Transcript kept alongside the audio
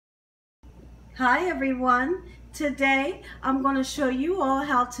Hi everyone. Today I'm going to show you all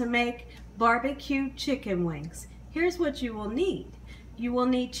how to make barbecue chicken wings. Here's what you will need. You will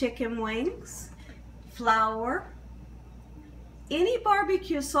need chicken wings, flour, any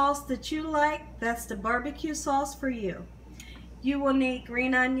barbecue sauce that you like, that's the barbecue sauce for you. You will need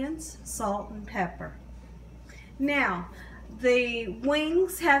green onions, salt, and pepper. Now, the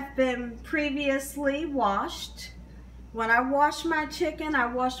wings have been previously washed. When I wash my chicken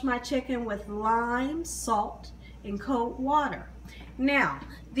with lime, salt, and cold water. Now,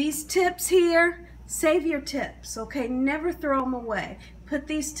 these tips here, save your tips, okay? Never throw them away. Put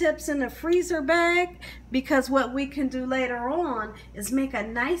these tips in a freezer bag because what we can do later on is make a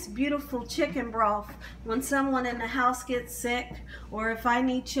nice, beautiful chicken broth when someone in the house gets sick, or if I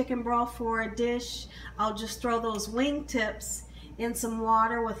need chicken broth for a dish, I'll just throw those wing tips in some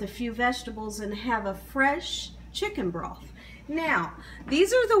water with a few vegetables and have a fresh chicken broth. Now,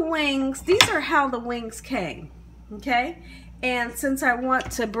 these are the wings. These are how the wings came, okay? And since I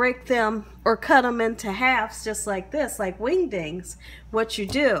want to break them or cut them into halves just like this, like wingdings, what you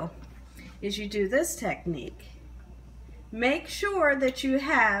do is you do this technique. Make sure that you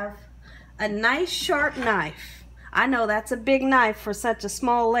have a nice sharp knife. I know that's a big knife for such a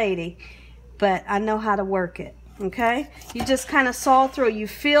small lady, but I know how to work it, okay? You just kind of saw through. You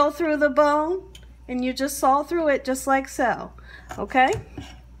feel through the bone, and you just saw through it just like so, okay?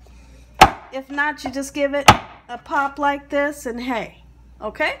 If not, you just give it a pop like this and hey,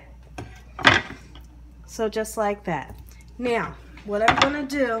 okay? So just like that. Now, what I'm going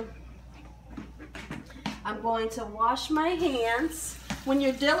to do, I'm going to wash my hands. When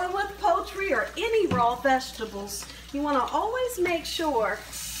you're dealing with poultry or any raw vegetables, you want to always make sure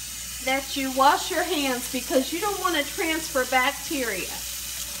that you wash your hands because you don't want to transfer bacteria.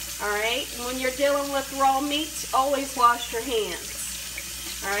 Alright, and when you're dealing with raw meats, always wash your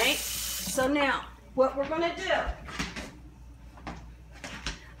hands. Alright, so now, what we're going to do,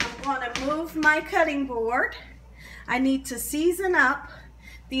 I'm going to move my cutting board. I need to season up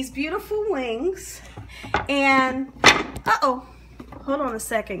these beautiful wings. And, hold on a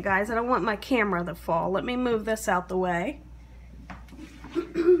second, guys. I don't want my camera to fall. Let me move this out the way.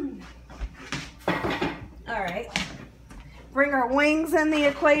 Alright. Bring our wings in the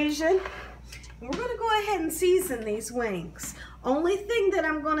equation. We're going to go ahead and season these wings. Only thing that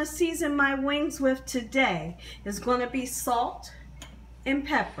I'm going to season my wings with today is going to be salt and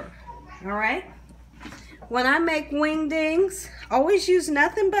pepper. Alright? When I make wingdings, always use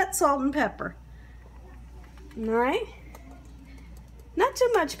nothing but salt and pepper. Alright? Not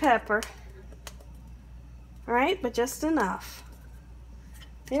too much pepper. Alright, but just enough.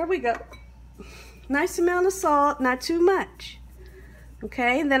 There we go. Nice amount of salt, not too much.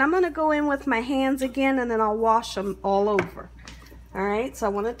 Okay, and then I'm going to go in with my hands again and then I'll wash them all over. Alright, so I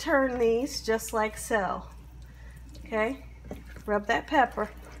want to turn these just like so. Okay, rub that pepper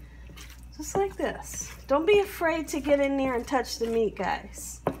just like this. Don't be afraid to get in there and touch the meat,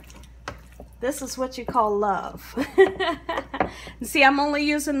 guys. This is what you call love. See, I'm only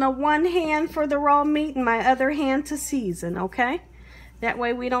using the one hand for the raw meat and my other hand to season, okay? That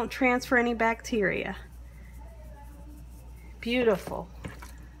way we don't transfer any bacteria. Beautiful.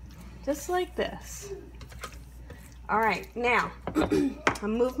 Just like this. Alright, now, I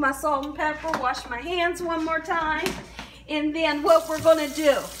move my salt and pepper, wash my hands one more time, and then what we're going to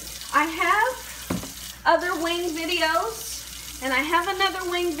do, I have other wing videos, and I have another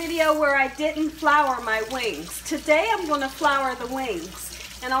wing video where I didn't flour my wings. Today I'm going to flour the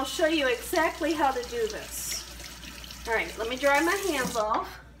wings, and I'll show you exactly how to do this. Alright, let me dry my hands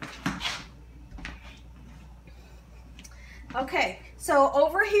off. Okay, so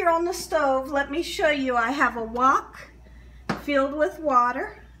over here on the stove, let me show you, I have a wok filled with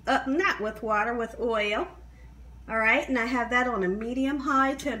water, not with water, with oil. Alright, and I have that on a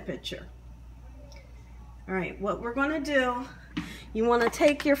medium-high temperature. Alright, what we're going to do, you want to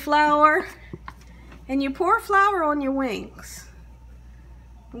take your flour and you pour flour on your wings.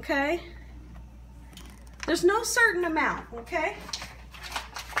 Okay? There's no certain amount, okay?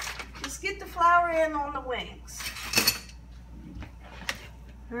 Just get the flour in on the wings.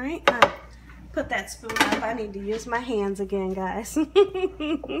 Alright, put that spoon up. I need to use my hands again, guys.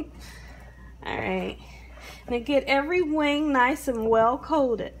 Alright. Now get every wing nice and well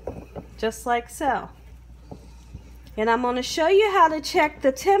coated, just like so. And I'm going to show you how to check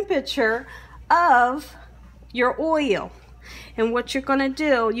the temperature of your oil. And what you're going to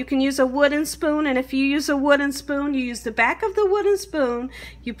do, you can use a wooden spoon, and if you use a wooden spoon, you use the back of the wooden spoon,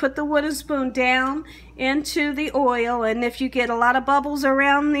 you put the wooden spoon down into the oil, and if you get a lot of bubbles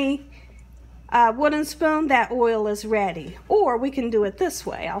around the wooden spoon, that oil is ready. Or we can do it this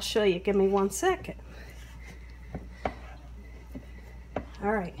way. I'll show you. Give me 1 second.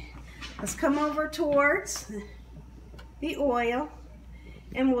 All right, let's come over towards the oil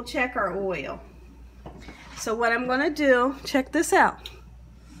and we'll check our oil. So what I'm going to do, check this out.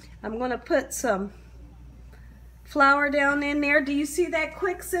 I'm going to put some flour down in there. Do you see that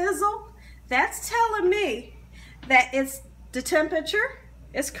quick sizzle? That's telling me that it's the temperature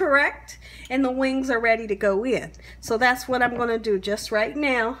is correct and the wings are ready to go in. So that's what I'm going to do just right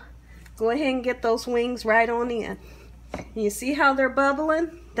now. Go ahead and get those wings right on in. You see how they're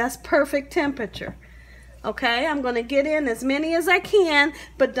bubbling? That's perfect temperature. Okay, I'm going to get in as many as I can,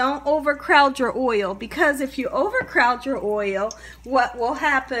 but don't overcrowd your oil, because if you overcrowd your oil, what will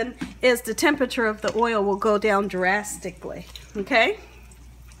happen is the temperature of the oil will go down drastically. Okay,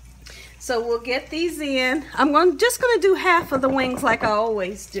 so we'll get these in. I'm just going to do half of the wings like I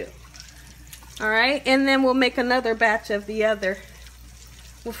always do. All right, and then we'll make another batch of the other.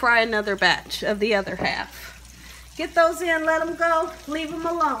 We'll fry another batch of the other half. Get those in, let them go, leave them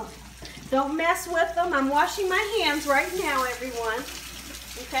alone. Don't mess with them. I'm washing my hands right now, everyone.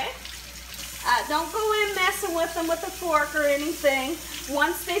 Okay? Don't go in messing with them with a fork or anything.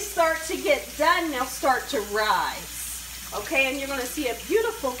 Once they start to get done, they'll start to rise. Okay? And you're going to see a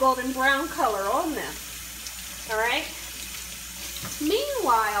beautiful golden brown color on them. All right?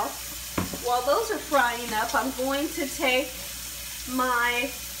 Meanwhile, while those are frying up, I'm going to take my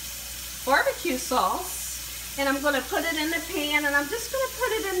barbecue sauce and I'm going to put it in the pan, and I'm just going to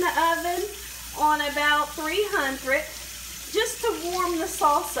put it in the oven on about 300 just to warm the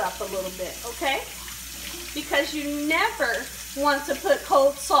sauce up a little bit, okay? Because you never want to put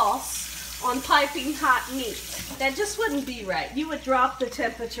cold sauce on piping hot meat. That just wouldn't be right. You would drop the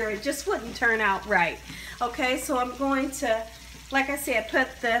temperature. It just wouldn't turn out right. Okay, so I'm going to, like I said,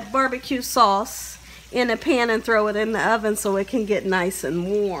 put the barbecue sauce in a pan and throw it in the oven so it can get nice and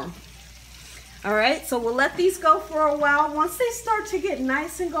warm. All right, so we'll let these go for a while. Once they start to get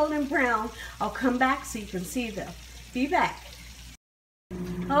nice and golden brown, I'll come back so you can see them. Be back.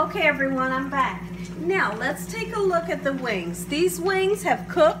 Okay, everyone, I'm back. Now, let's take a look at the wings. These wings have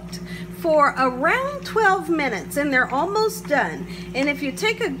cooked for around 12 minutes, and they're almost done. And if you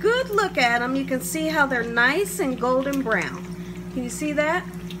take a good look at them, you can see how they're nice and golden brown. Can you see that?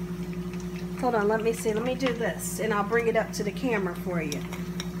 Hold on, let me see. Let me do this, and I'll bring it up to the camera for you.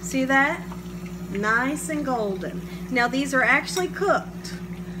 See that? Nice and golden. Now these are actually cooked.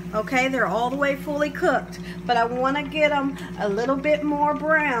 Okay, they're all the way fully cooked, but I want to get them a little bit more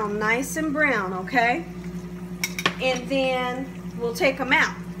brown, nice and brown, okay? And then we'll take them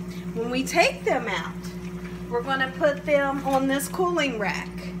out. When we take them out, we're going to put them on this cooling rack,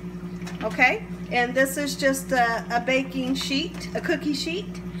 okay? And this is just a baking sheet, a cookie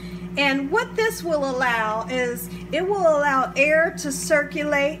sheet. And what this will allow is it will allow air to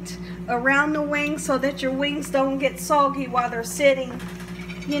circulate around the wings so that your wings don't get soggy while they're sitting,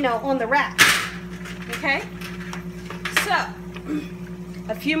 you know, on the rack. Okay? So,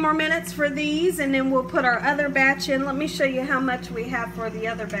 a few more minutes for these and then we'll put our other batch in. Let me show you how much we have for the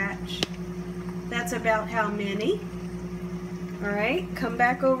other batch. That's about how many. Alright, come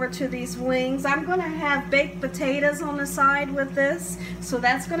back over to these wings. I'm going to have baked potatoes on the side with this, so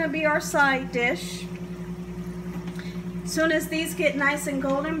that's going to be our side dish. As soon as these get nice and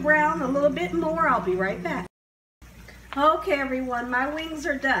golden brown, a little bit more, I'll be right back. Okay, everyone, my wings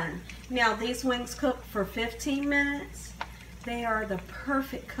are done. Now, these wings cooked for 15 minutes. They are the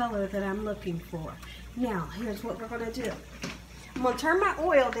perfect color that I'm looking for. Now, here's what we're going to do. I'm going to turn my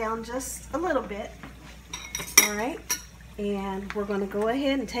oil down just a little bit. Alright. And we're going to go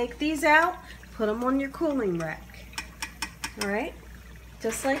ahead and take these out, put them on your cooling rack. Alright,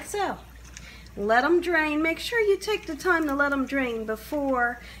 just like so. Let them drain. Make sure you take the time to let them drain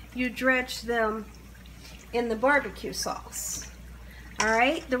before you dredge them in the barbecue sauce.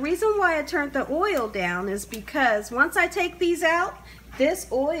 Alright, the reason why I turned the oil down is because once I take these out, this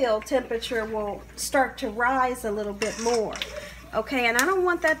oil temperature will start to rise a little bit more. Okay, and I don't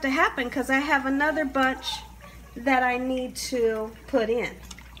want that to happen because I have another bunch that I need to put in.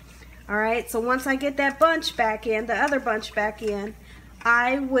 Alright, so once I get that bunch back in, the other bunch back in,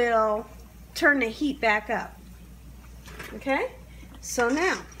 I will turn the heat back up. Okay, so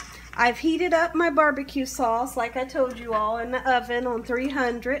now I've heated up my barbecue sauce like I told you all in the oven on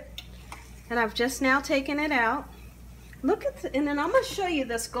 300, and I've just now taken it out. Look at and then I'm going to show you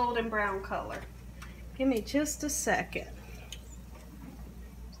this golden brown color. Give me just a second.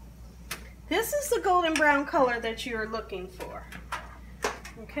 This is the golden brown color that you're looking for.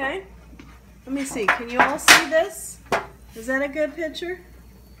 Okay? Let me see. Can you all see this? Is that a good picture?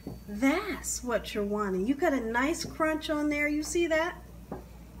 That's what you're wanting. You got a nice crunch on there. You see that?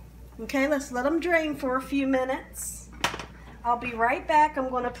 Okay, let's let them drain for a few minutes. I'll be right back. I'm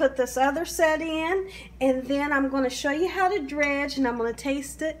going to put this other set in, and then I'm going to show you how to dredge, and I'm going to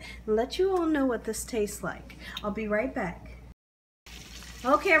taste it and let you all know what this tastes like. I'll be right back.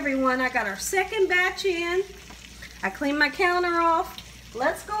 Okay, everyone, I got our second batch in. I cleaned my counter off.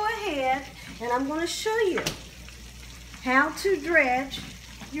 Let's go ahead, and I'm going to show you how to dredge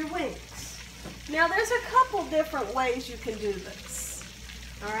your wings. Now, there's a couple different ways you can do this.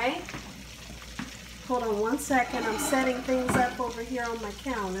 All right? Hold on one second. I'm setting things up over here on my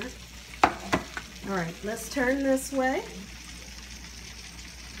counter. All right, let's turn this way.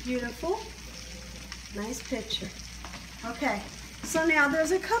 Beautiful. Nice picture. Okay, so now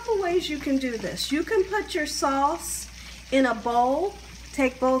there's a couple ways you can do this. You can put your sauce in a bowl.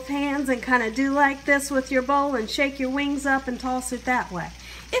 Take both hands and kind of do like this with your bowl and shake your wings up and toss it that way,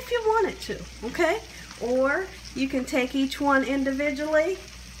 if you wanted to, okay? Or you can take each one individually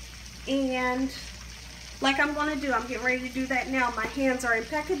and like I'm going to do, I'm getting ready to do that now. My hands are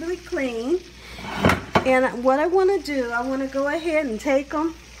impeccably clean. And what I want to do, I want to go ahead and take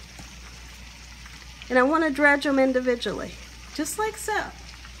them. And I want to dredge them individually. Just like so.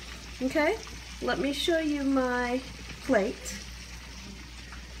 Okay? Let me show you my plate.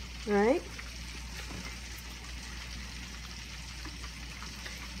 Alright?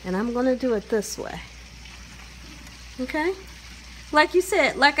 And I'm going to do it this way. Okay? Like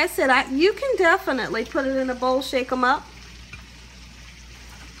I said, you can definitely put it in a bowl, shake them up.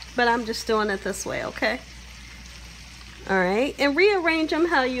 But I'm just doing it this way, okay? Alright, and rearrange them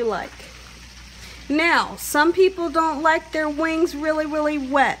how you like. Now, some people don't like their wings really, really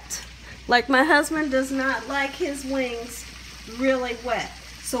wet. Like my husband does not like his wings really wet.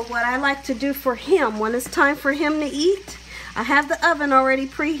 So what I like to do for him, when it's time for him to eat, I have the oven already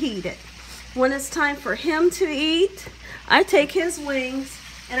preheated. When it's time for him to eat, I take his wings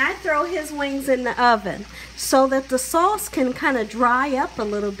and I throw his wings in the oven so that the sauce can kind of dry up a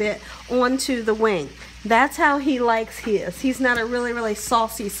little bit onto the wing. That's how he likes his. He's not a really, really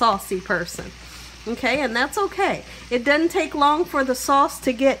saucy person. Okay, and that's okay. It doesn't take long for the sauce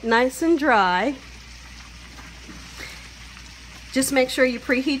to get nice and dry. Just make sure you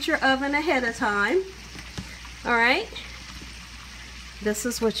preheat your oven ahead of time. All right? This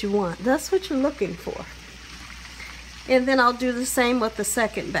is what you want. That's what you're looking for. And then I'll do the same with the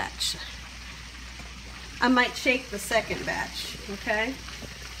second batch. I might shake the second batch, okay?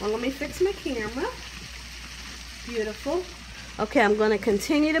 Well, let me fix my camera. Beautiful. Okay, I'm going to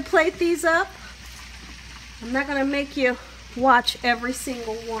continue to plate these up. I'm not going to make you watch every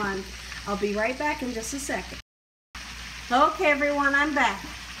single one. I'll be right back in just a second. Okay, everyone, I'm back.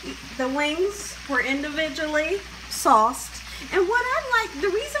 The wings were individually sauced. And what I like, the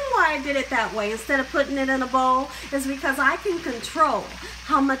reason why I did it that way instead of putting it in a bowl is because I can control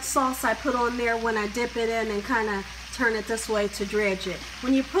how much sauce I put on there when I dip it in and kind of turn it this way to dredge it.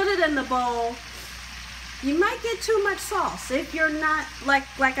 When you put it in the bowl, you might get too much sauce. If you're not, like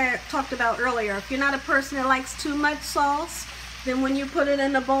I talked about earlier, if you're not a person that likes too much sauce, then when you put it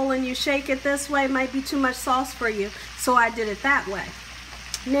in the bowl and you shake it this way, it might be too much sauce for you. So I did it that way.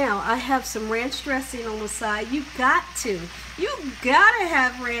 Now, I have some ranch dressing on the side. You gotta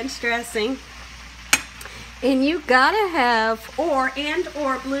have ranch dressing. And you gotta have or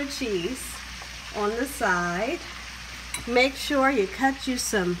blue cheese on the side. Make sure you cut you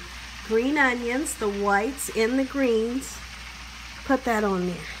some green onions, the whites and the greens. Put that on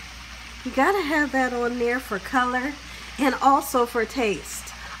there. You gotta have that on there for color and also for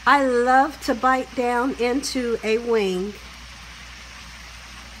taste. I love to bite down into a wing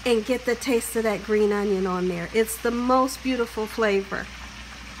and get the taste of that green onion on there. It's the most beautiful flavor.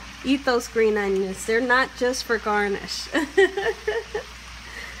 Eat those green onions. They're not just for garnish.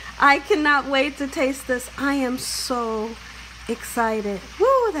 I cannot wait to taste this. I am so excited.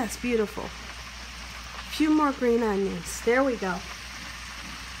 Woo, that's beautiful. A few more green onions. There we go.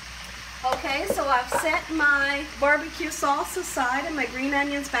 Okay, so I've set my barbecue sauce aside and my green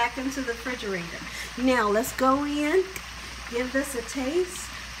onions back into the refrigerator. Now let's go in, give this a taste.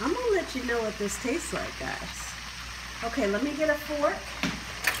 I'm going to let you know what this tastes like, guys. Okay, let me get a fork.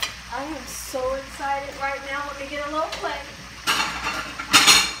 I am so excited right now. Let me get a little plate.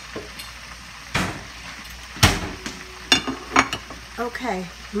 Okay,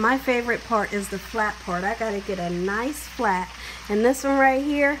 my favorite part is the flat part. I got to get a nice flat. And this one right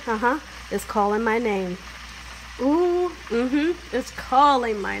here, is calling my name. Ooh, it's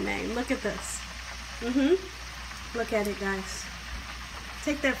calling my name. Look at this. Look at it, guys.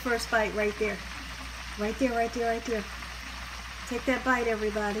 Take that first bite right there. Right there, right there, right there. Take that bite,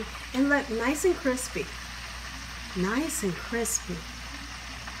 everybody. And look, nice and crispy. Nice and crispy.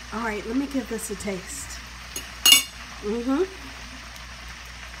 All right, let me give this a taste.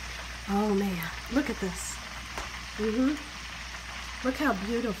 Oh man, look at this. Look how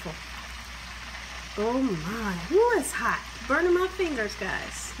beautiful. Oh my, ooh, it's hot. Burning my fingers,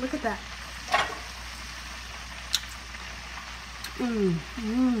 guys. Look at that.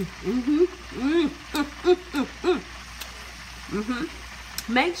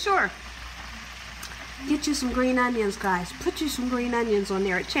 Make sure, get you some green onions, guys. Put you some green onions on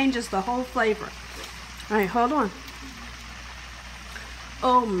there. It changes the whole flavor. All right, hold on.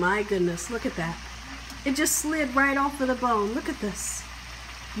 Oh my goodness, look at that. It just slid right off of the bone. Look at this.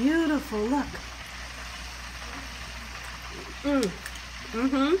 Beautiful, look.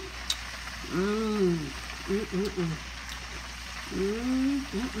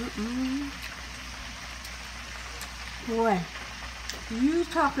 Boy, you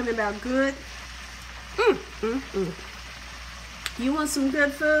talking about good. You want some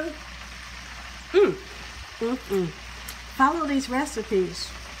good food? Follow these recipes.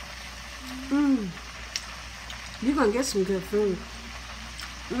 You're gonna get some good food.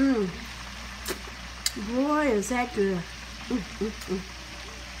 Boy, is that good.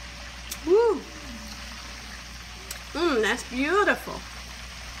 Woo. That's beautiful.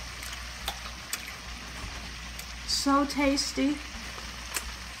 So tasty.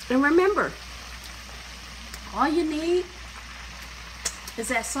 And remember, all you need is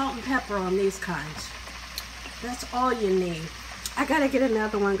that salt and pepper on these kinds. That's all you need. I gotta get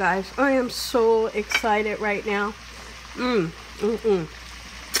another one, guys. I am so excited right now. Look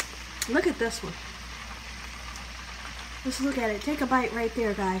at this one. Let's look at it. Take a bite right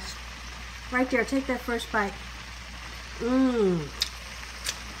there, guys. Right there. Take that first bite.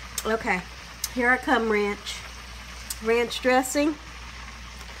 Okay. Here I come, ranch. Ranch dressing.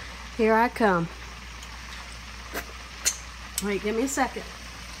 Here I come. Wait, give me a second.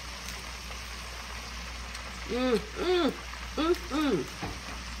 Woo!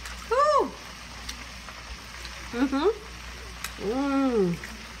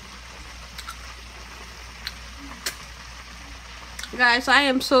 Guys, I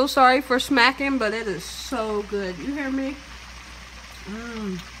am so sorry for smacking, but it is so good. You hear me?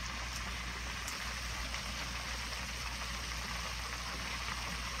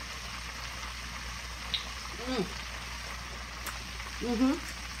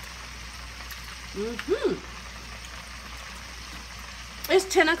 It's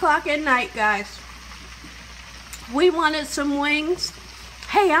 10 o'clock at night, guys. We wanted some wings.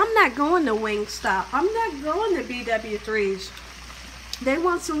 Hey, I'm not going to Wingstop. I'm not going to BW3's. They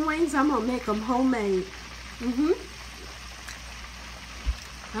want some wings, I'm gonna make them homemade. I'm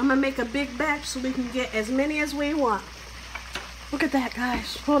gonna make a big batch so we can get as many as we want. Look at that,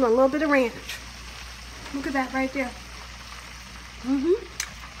 guys. Hold on, a little bit of ranch. Look at that right there.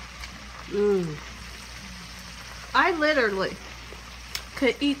 I literally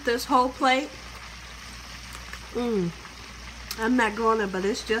could eat this whole plate. I'm not gonna, but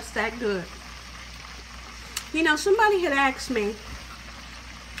it's just that good. You know, somebody had asked me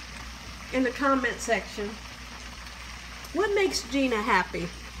in the comment section, what makes Gina happy?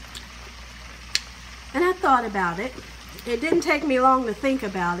 And I thought about it. It didn't take me long to think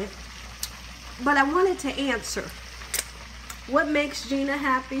about it, but I wanted to answer. What makes Gina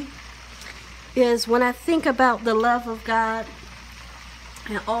happy is when I think about the love of God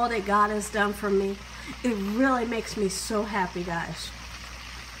and all that God has done for me. It really makes me so happy, guys.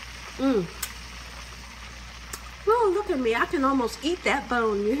 Oh, look at me. I can almost eat that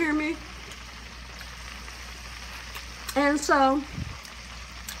bone. You hear me? And so,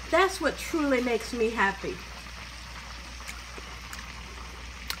 that's what truly makes me happy.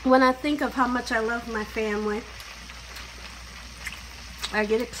 When I think of how much I love my family, I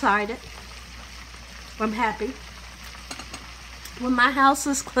get excited. I'm happy. When my house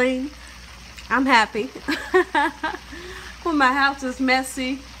is clean, I'm happy. When my house is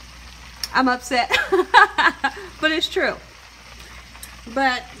messy, I'm upset. But it's true.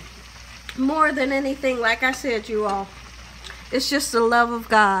 But more than anything, like I said, you all, it's just the love of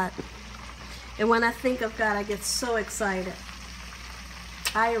God. And when I think of God, I get so excited.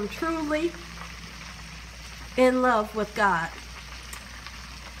 I am truly in love with God.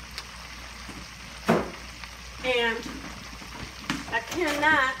 And I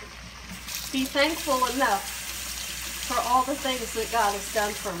cannot be thankful enough for all the things that God has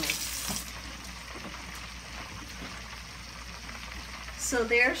done for me. So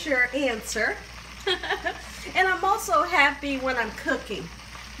there's your answer. And I'm also happy when I'm cooking.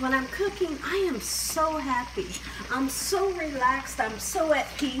 When I'm cooking, I am so happy. I'm so relaxed. I'm so at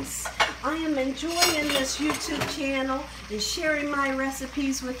peace. I am enjoying this YouTube channel and sharing my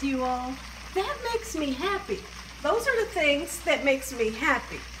recipes with you all. That makes me happy. Those are the things that makes me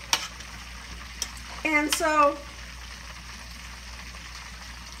happy. And so,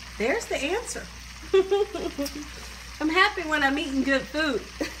 there's the answer. I'm happy when I'm eating good food.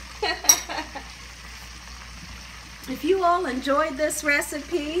 If you all enjoyed this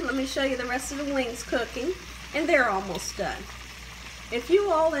recipe, let me show you the rest of the wings cooking, and they're almost done. If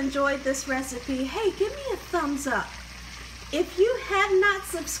you all enjoyed this recipe, hey, give me a thumbs up. If you have not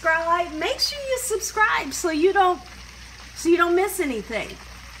subscribed, make sure you subscribe so you don't miss anything.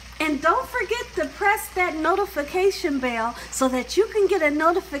 And don't forget to press that notification bell so that you can get a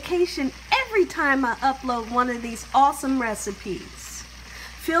notification every time I upload one of these awesome recipes.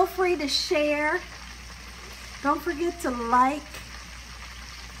 Feel free to share. Don't forget to like.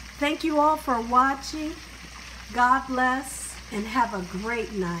 Thank you all for watching. God bless and have a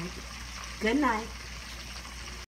great night. Good night.